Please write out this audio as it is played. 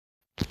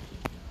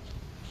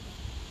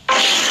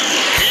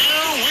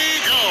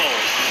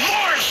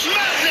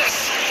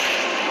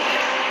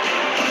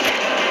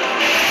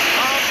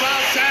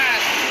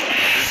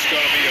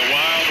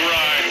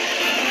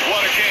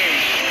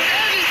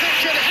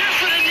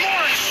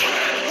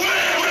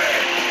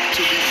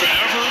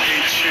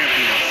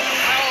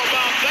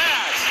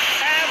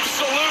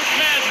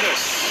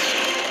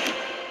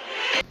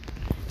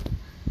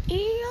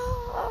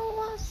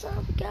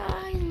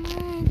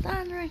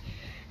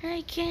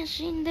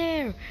Machine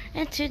there,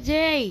 and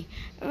today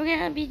we're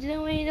gonna be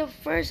doing the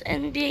first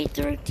NBA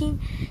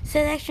 13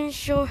 selection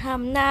show. Have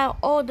now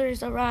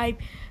orders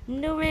arrived.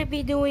 Now we're gonna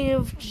be doing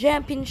the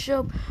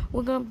championship.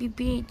 We're gonna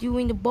be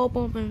doing the ball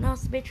bump and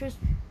announced pictures.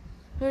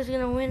 Who's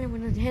gonna win? We're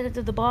gonna head it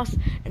to the boss,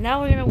 and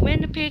now we're gonna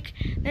win the pick.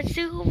 Let's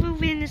see who will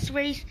win this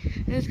race.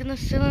 And it's gonna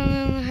still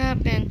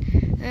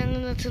happen,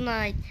 and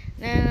tonight,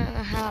 then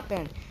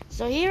happen.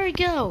 So here we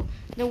go.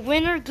 The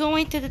winner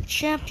going to the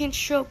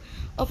championship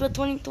of the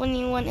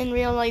 2021 in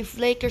real life.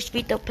 Lakers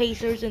beat the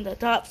Pacers in the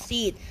top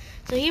seed.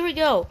 So here we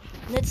go.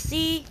 Let's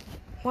see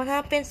what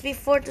happens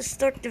before to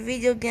start the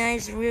video,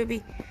 guys. We'll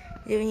be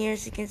doing here,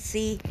 as you can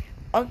see,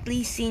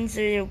 ugly scenes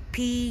are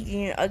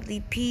P,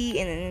 ugly P,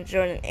 and then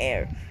Jordan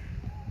Air.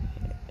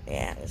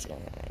 Yeah, that's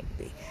gonna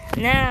be.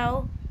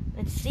 Now,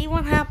 let's see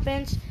what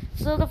happens.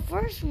 So the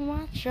first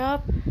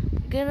matchup,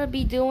 gonna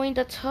be doing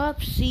the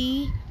top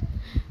seed,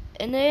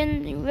 and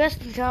then the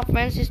Western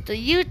Conference is the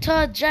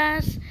Utah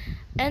Jazz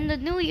and the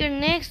New York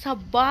Knicks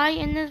have bye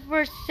in the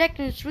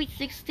second Sweet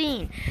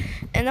 16.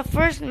 And the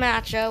first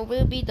matchup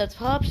will be the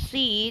top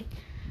seed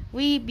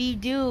we be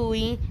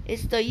doing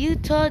is the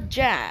Utah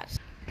Jazz.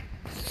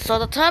 So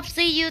the top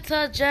seed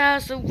Utah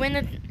Jazz will win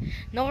the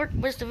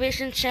Northwest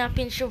Division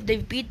Championship. They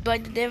beat by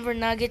the Denver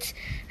Nuggets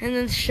in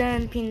the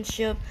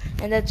championship,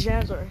 and the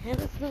Jazz are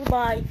headed to the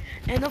bye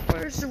in the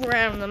first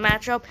round of the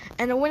matchup.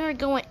 And the winner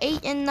going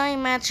 8 and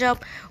 9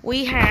 matchup,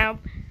 we have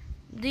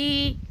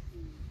the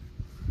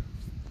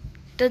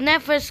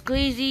Memphis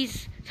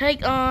Grizzlies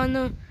take on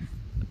the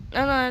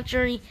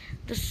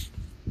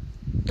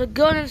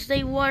Golden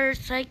State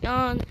Warriors take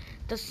on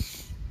the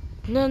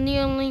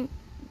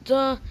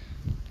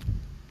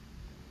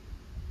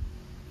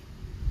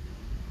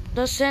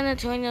San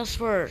Antonio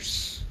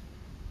Spurs.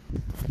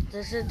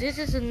 This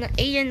is an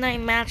 8 and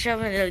 9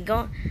 matchup, and the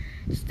Golden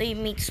State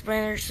meets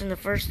Sprinters in the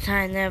first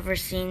time, never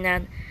seen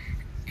that,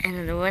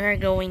 and the winner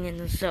going in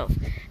himself.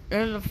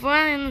 And the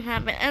final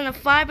happen, and the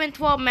 5 and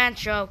 12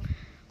 matchup,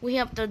 we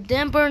have the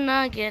Denver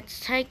Nuggets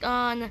take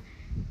on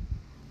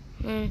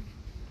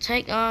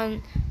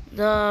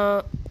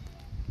the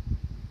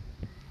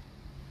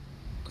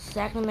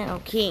Sacramento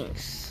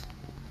Kings.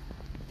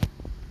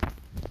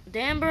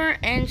 Denver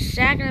and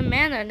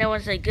Sacramento, that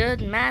was a good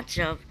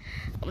matchup.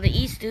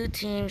 These two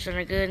teams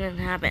are good and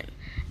happen.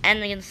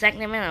 And against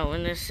Sacramento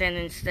in the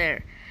sentence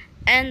there.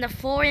 And the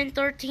 4 and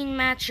 13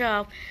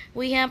 matchup,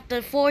 we have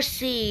the 4th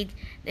seed.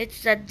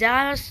 It's the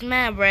Dallas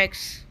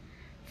Mavericks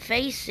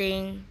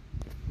facing.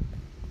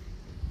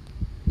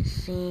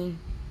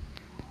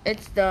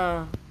 It's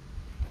the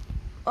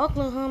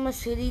Oklahoma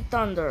City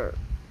Thunder.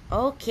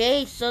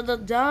 Okay, so the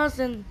Dallas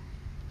and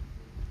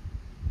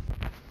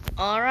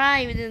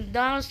alright, the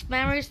Dallas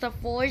Mavericks, the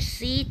 4th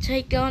seed,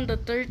 take on the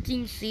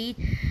 13th seed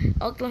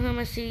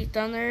Oklahoma City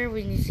Thunder.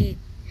 We see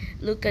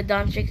Luka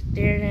Doncic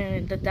there,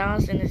 and the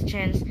Dallas in his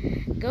chance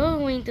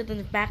going to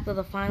the back to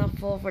the Final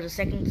Four for the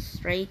second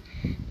straight.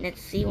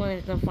 Let's see when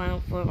it's the Final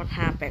Four what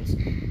happens.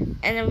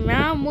 And then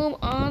now move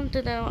on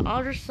to the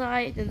other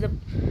side, to the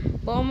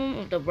bottom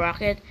of the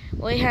bracket.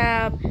 We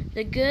have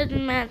the good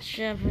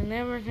matchup. It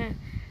never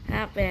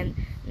happened.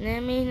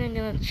 Let me, I'm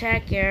gonna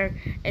check here.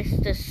 It's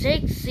the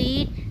 6th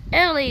seed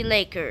LA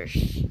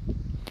Lakers,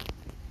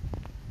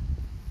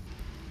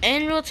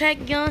 and we'll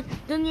take on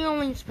the New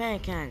Orleans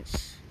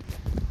Pelicans.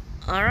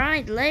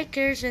 Alright,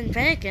 Lakers and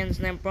Pelicans,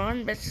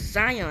 LeBron versus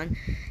Zion.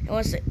 It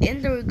was an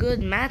inter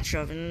good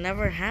matchup, and it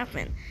never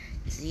happened.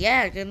 So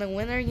yeah, the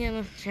winner get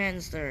a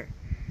chance there.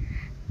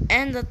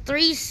 And the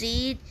 3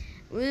 seed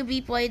will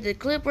be played. The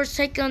Clippers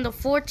take on the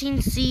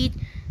 14th seed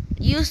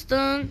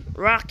Houston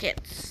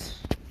Rockets.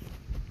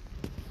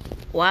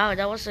 Wow,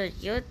 that was a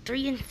good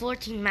 3 and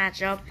 14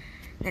 matchup.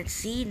 Let's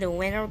see the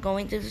winner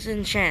going to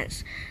the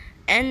chance.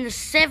 And the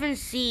 7th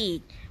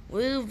seed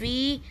will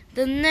be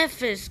the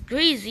Memphis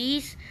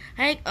Grizzlies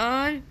take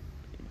on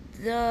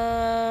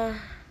the,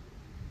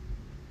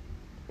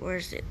 where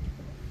is it?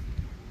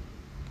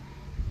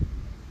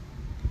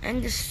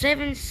 And the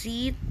 7th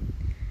seed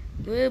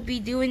will be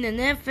doing the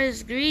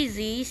Memphis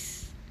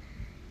Grizzlies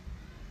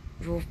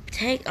will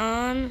take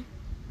on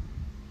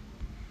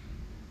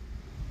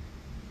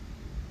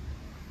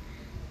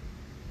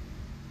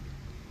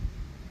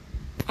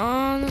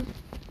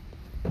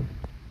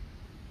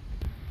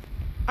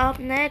up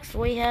next,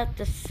 we have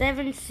the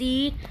 7th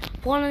seed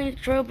Portland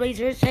Trail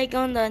Blazers take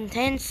on the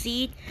 10th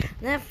seed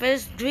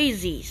Memphis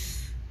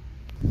Grizzlies.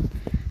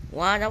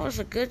 Wow, that was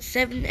a good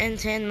 7 and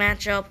 10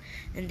 matchup.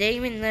 And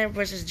Damian Lillard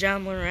versus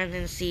John Morant,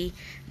 and see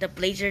the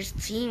Blazers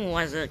team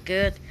was a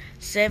good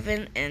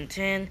 7 and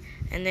 10.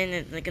 And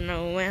then they're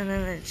gonna win,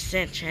 and it's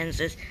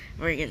chances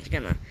we're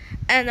gonna.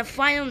 And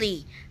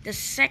finally, the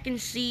 2nd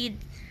seed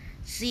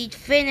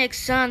Phoenix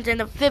Suns and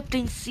the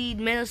 15th seed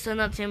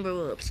Minnesota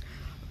Timberwolves.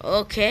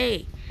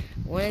 Okay,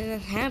 what did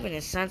it happen?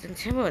 It's Suns and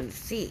Timberwolves. Let's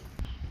see.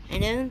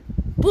 And then,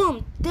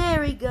 boom, there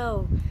we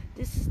go.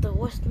 This is the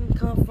Western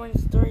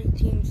Conference. 30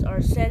 teams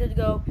are set to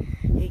go.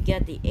 You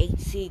got the 8th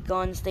seed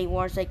Golden State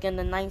Warriors taking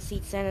the 9th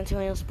seed San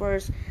Antonio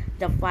Spurs,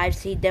 the 5th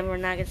seed Denver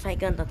Nuggets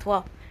taking the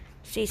 12th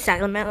seed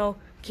Sacramento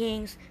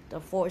Kings. The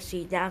 4th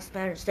seed Dallas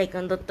Mavericks take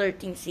on the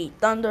 13th seed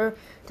Thunder.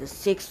 The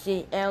 6th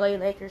seed LA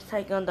Lakers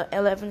take on the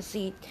 11th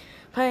seed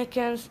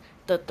Pelicans.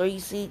 The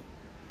 3rd seed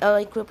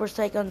LA Clippers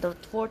take on the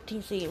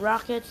 14th seed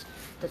Rockets.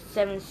 The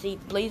 7th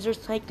seed Blazers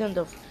take on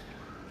the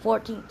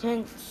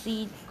 10th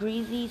seed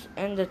Grizzlies,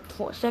 and the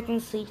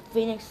 2nd seed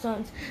Phoenix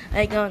Suns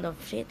take on the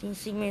 15th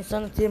seed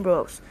Minnesota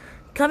Timberwolves.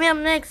 Coming up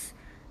next,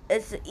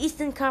 it's the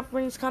Eastern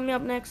Conference. Coming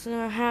up next,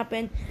 gonna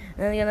happen, and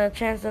then gonna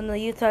chance on the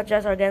Utah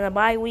Jazz are getting a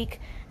bye week.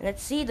 And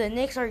let's see, the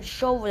Knicks are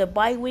show with a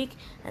bye week,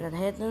 and then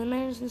head to the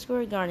Madison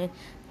Square Garden.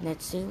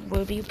 Let's see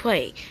where we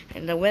play,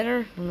 and the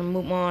winner will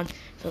move on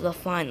to the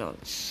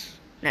finals.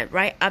 That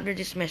right after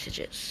these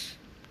messages.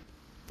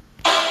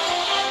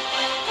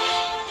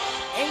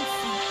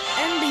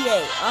 NBA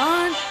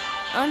on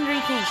Andre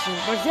Kingston,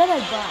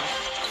 presented by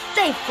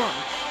Stay Fun,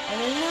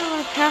 and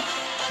another half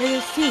to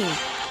the team,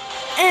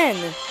 and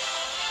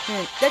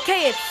the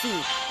KFC,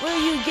 where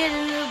you get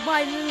in the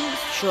vitamin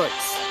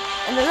shorts,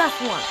 and the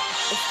last one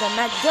is the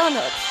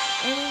McDonald's,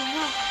 and we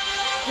have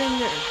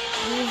dinner.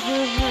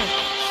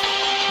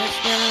 Let's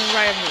get it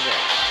right over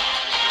there.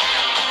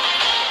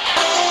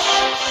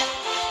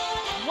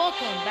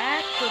 Welcome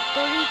back to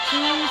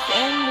 32's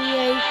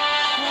NBA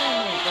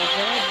tournament,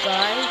 presented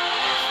by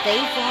Stay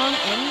Farm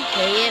and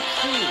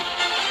KFC.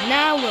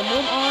 Now we'll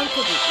move on to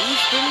the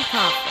Eastern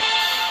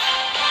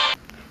Conference.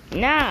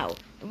 Now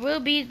will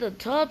be the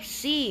top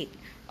seed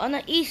on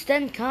the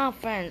Eastern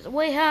Conference.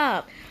 We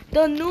have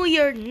the New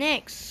York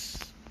Knicks.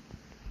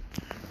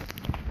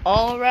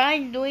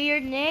 Alright, New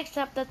York Knicks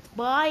have the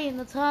bye in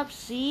the top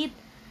seed.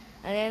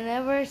 And I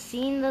never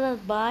seen the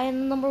bye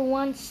in the number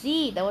 1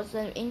 seed. That was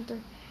an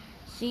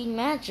inter-seed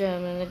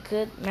matchup and a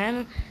good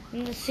man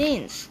in the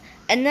scenes.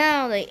 And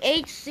now the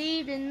 8th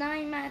seed and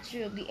 9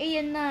 matchup, the 8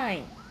 and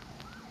 9.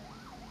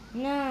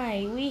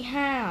 9 we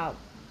have.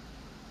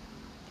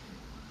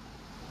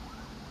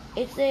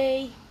 It's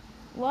a,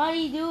 what are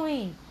you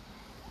doing?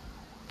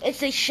 It's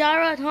the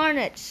Charlotte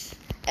Hornets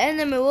and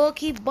the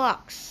Milwaukee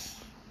Bucks.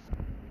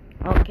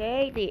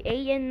 Okay, the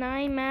 8 and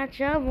 9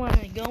 matchup when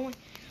they're going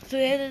to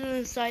hit it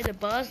inside the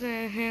bus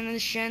and the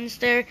chance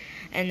there.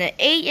 And the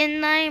 8 and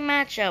 9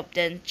 matchup,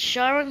 then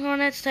Charlotte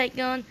Hornets take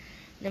on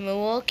the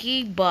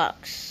Milwaukee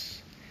Bucks.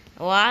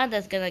 Wow,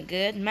 that's got a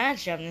good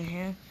matchup in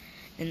here.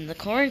 And the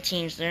current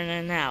teams there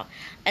now.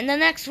 And the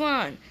next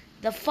one,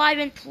 the 5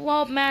 and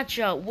 12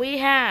 matchup, we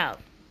have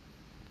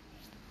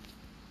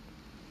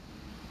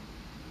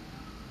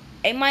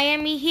a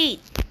Miami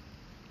Heat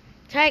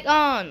take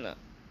on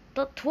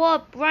the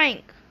 12th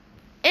rank.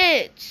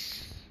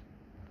 It's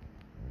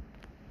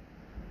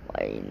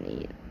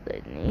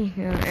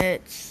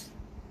it's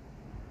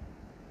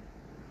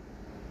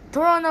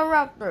Toronto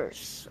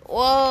Raptors.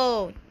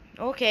 Whoa,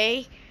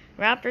 okay.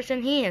 Raptors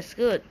and Heat is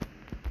good.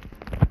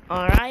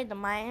 Alright, the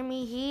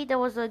Miami Heat, that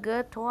was a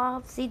good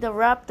 12. See the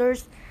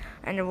Raptors,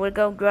 and we'll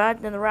go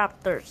grab the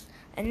Raptors.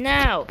 And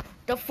now,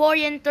 the 4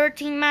 and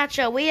 13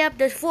 matchup, we have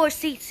the 4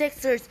 seed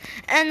Sixers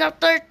and the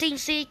 13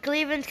 seed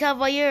Cleveland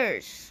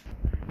Cavaliers.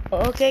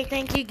 Okay,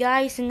 thank you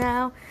guys.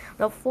 Now,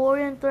 the 4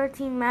 and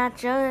 13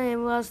 matchup, it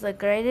was the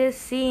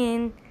greatest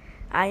scene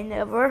I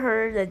never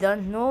heard. I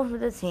don't know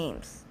the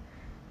teams.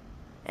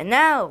 And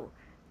now,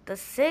 the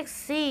 6th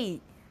seed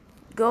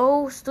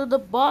goes to the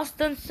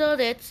Boston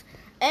Celtics,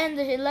 and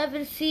the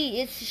 11th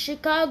seed is the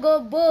Chicago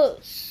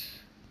Bulls.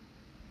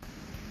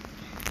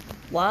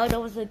 Wow,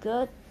 that was a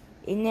good.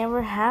 It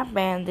never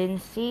happened.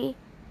 Didn't see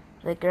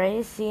the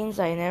greatest scenes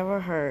I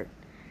never heard.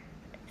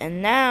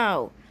 And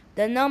now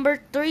the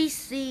number 3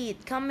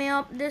 seed coming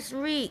up this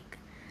week.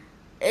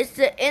 It's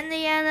the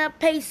Indiana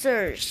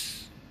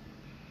Pacers,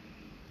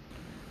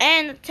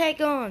 and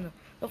take on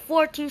the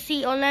 14th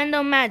seed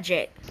Orlando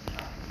Magic.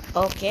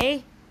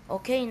 Okay,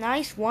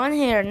 nice one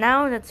here.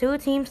 Now the 2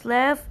 teams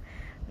left.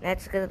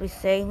 That's gonna be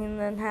saying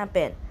that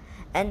happen.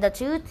 And the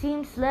 2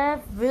 teams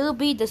left will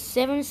be the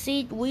 7th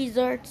seed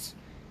Wizards,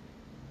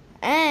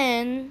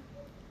 and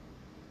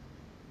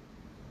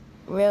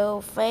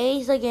will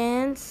face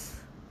against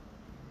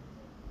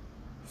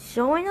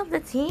showing up the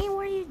team.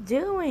 What are you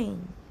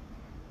doing?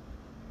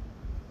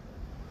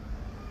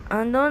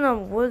 I don't know.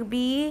 Will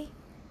be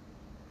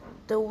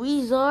the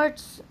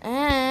Wizards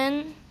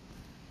and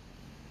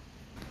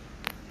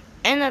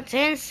the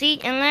 10th seed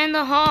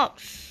Atlanta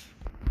Hawks.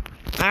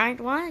 Alright,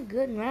 what a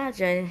good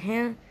match I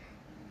have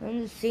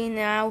on the scene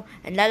now.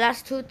 And the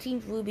last 2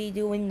 teams will be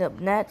doing the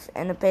Nets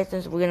and the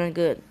Pistons. We're gonna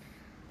good.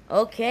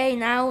 Okay,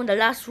 now the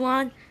last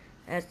one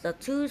is the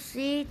 2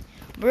 seed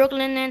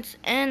Brooklyn Nets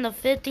and the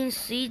 15th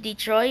seed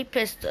Detroit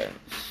Pistons.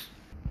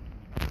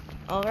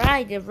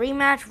 Alright, the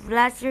rematch of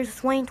last year's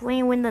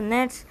 2020 when the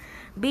Nets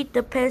beat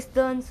the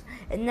Pistons,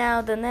 and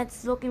now the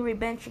Nets looking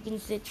revenge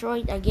against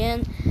Detroit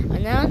again.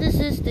 And now this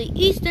is the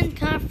Eastern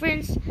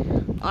Conference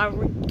are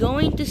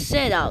going to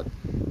set out.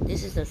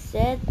 This is the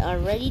set are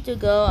ready to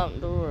go out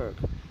the work.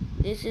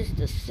 This is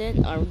the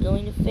set are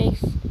going to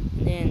fix,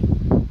 and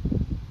then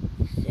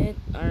the set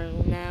are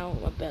now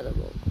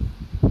available.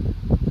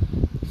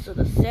 So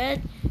the set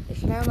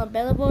It's now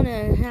available and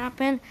it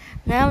happened.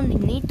 Now you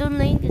need to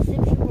link the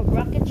description for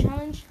Rocket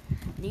Challenge.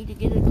 You need to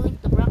get a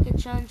link the Rocket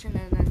Challenge and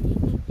then you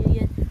need to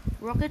get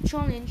Rocket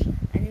Challenge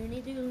and you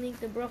need to link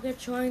the Rocket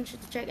Challenge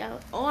to check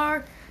out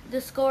or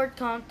the score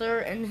counter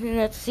and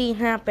let's see it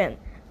happen.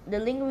 The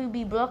link will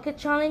be Rocket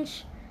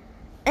Challenge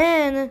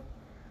and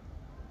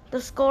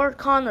the score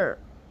counter.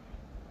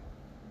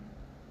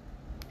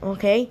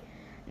 Okay.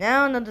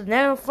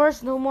 Now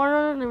first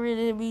tomorrow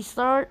we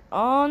start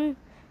on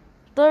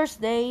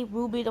Thursday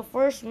will be the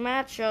first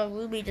matchup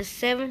will be the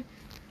 7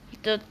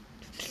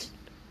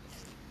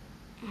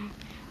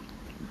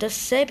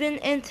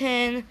 and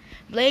 10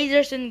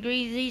 Blazers and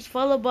Grizzlies,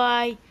 followed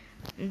by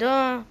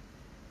the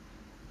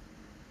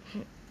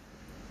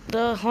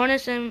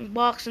Hornets and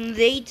Bucks, and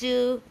day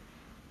 2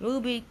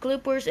 will be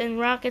Clippers and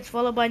Rockets,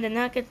 followed by the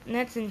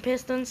Nets and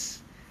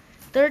Pistons.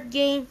 Third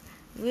game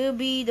will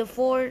be the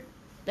 4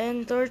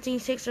 and 13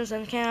 Sixers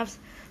and Cavs,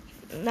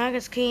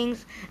 Nuggets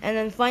Kings, and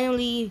then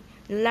finally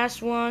the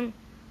last one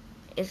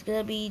is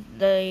gonna be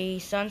the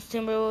Suns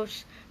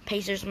Timberwolves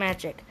Pacers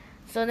Magic.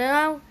 So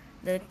now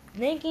the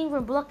linking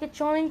for Bucket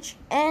Challenge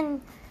and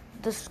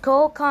the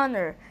Skull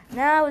Connor.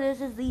 Now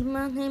this is the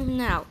name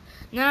now.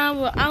 Now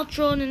we'll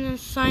outro and then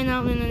sign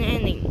out and then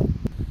ending.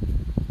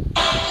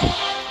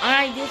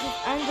 Alright, this is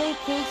Andre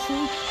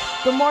Casey.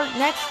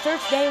 Next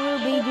Thursday we'll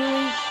be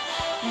doing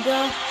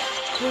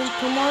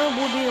tomorrow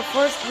will be the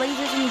first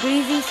Blazers and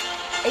Grizzlies,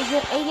 8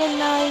 and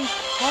 9,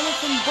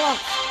 Hornets and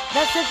Bucks.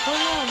 That's it for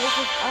now. This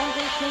is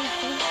Andre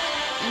Casey.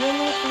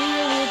 Next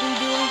video we'll be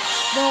doing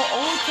the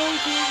old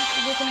champions to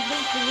the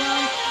complete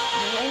round.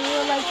 And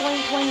real like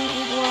 2020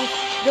 it was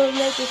the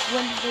Lakers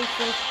win the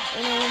first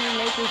and then the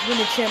Lakers win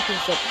the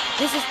championship.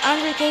 This is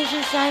Andre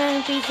Casey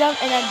signing and peace out,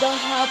 and I don't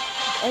have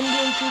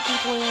NBA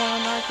 2K21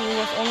 on our team, it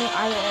was only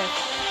iOS.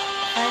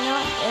 Sign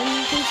out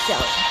and peace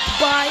out.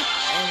 Bye,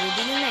 and we'll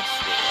be in the next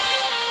video.